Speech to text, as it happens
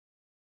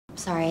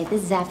Sorry,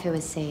 this Scifi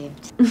was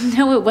saved.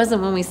 No, it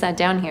wasn't when we sat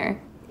down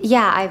here.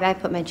 Yeah, I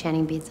put my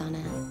Channing beads on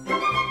it.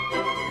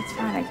 It's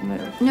fine, I can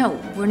move. No,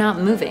 we're not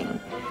moving.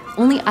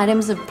 Only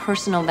items of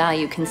personal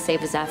value can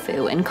save a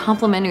Scifi, and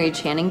complimentary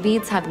Channing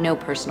beads have no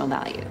personal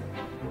value.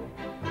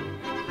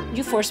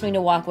 You force me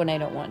to walk when I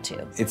don't want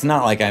to. It's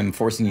not like I'm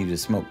forcing you to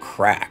smoke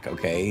crack,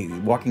 okay?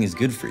 Walking is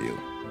good for you.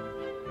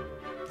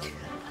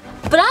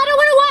 But I don't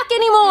want to walk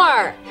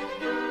anymore!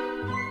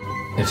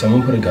 If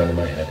someone put a gun to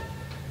my head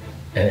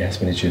and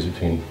asked me to choose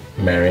between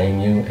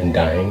marrying you and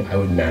dying, I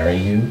would marry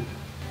you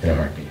in a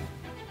heartbeat.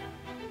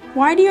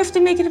 Why do you have to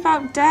make it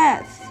about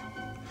death? I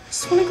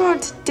just want to go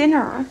out to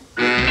dinner.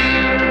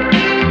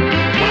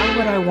 Why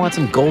would I want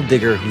some gold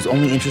digger who's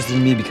only interested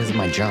in me because of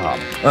my job?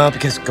 Well,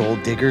 because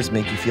gold diggers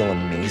make you feel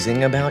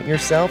amazing about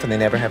yourself, and they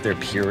never have their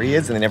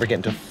periods, and they never get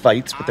into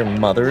fights with their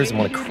mothers and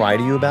want to cry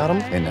to you about them.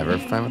 They never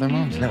fight with their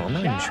moms. No, I'm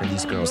not even sure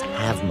these girls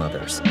have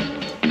mothers.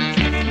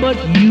 But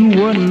you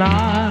were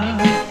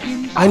not.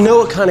 I know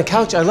what kind of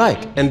couch I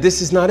like, and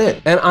this is not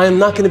it. And I am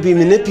not going to be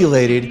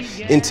manipulated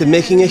into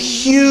making a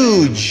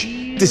huge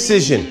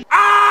decision.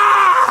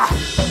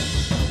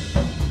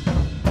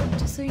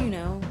 Just so you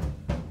know,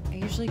 I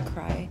usually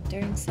cry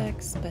during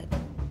sex, but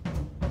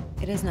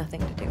it has nothing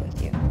to do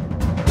with you.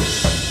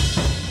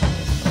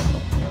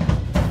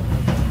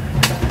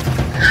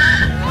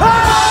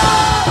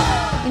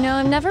 You know,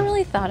 I've never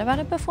really thought about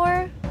it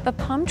before, but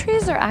palm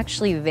trees are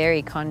actually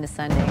very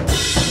condescending.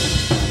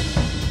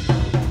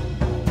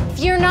 If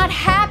you're not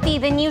happy,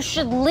 then you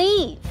should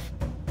leave.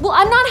 Well,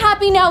 I'm not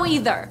happy now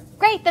either.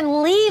 Great,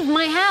 then leave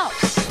my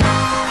house.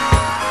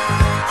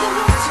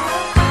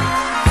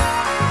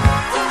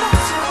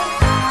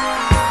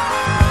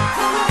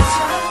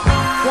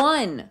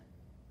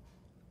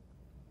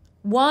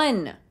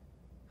 One.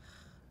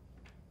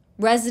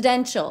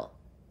 Residential.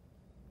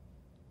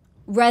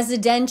 You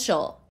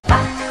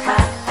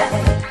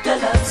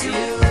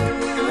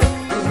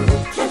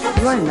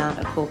are not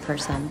a cool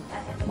person.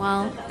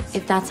 Well,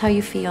 if that's how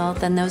you feel,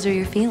 then those are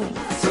your feelings.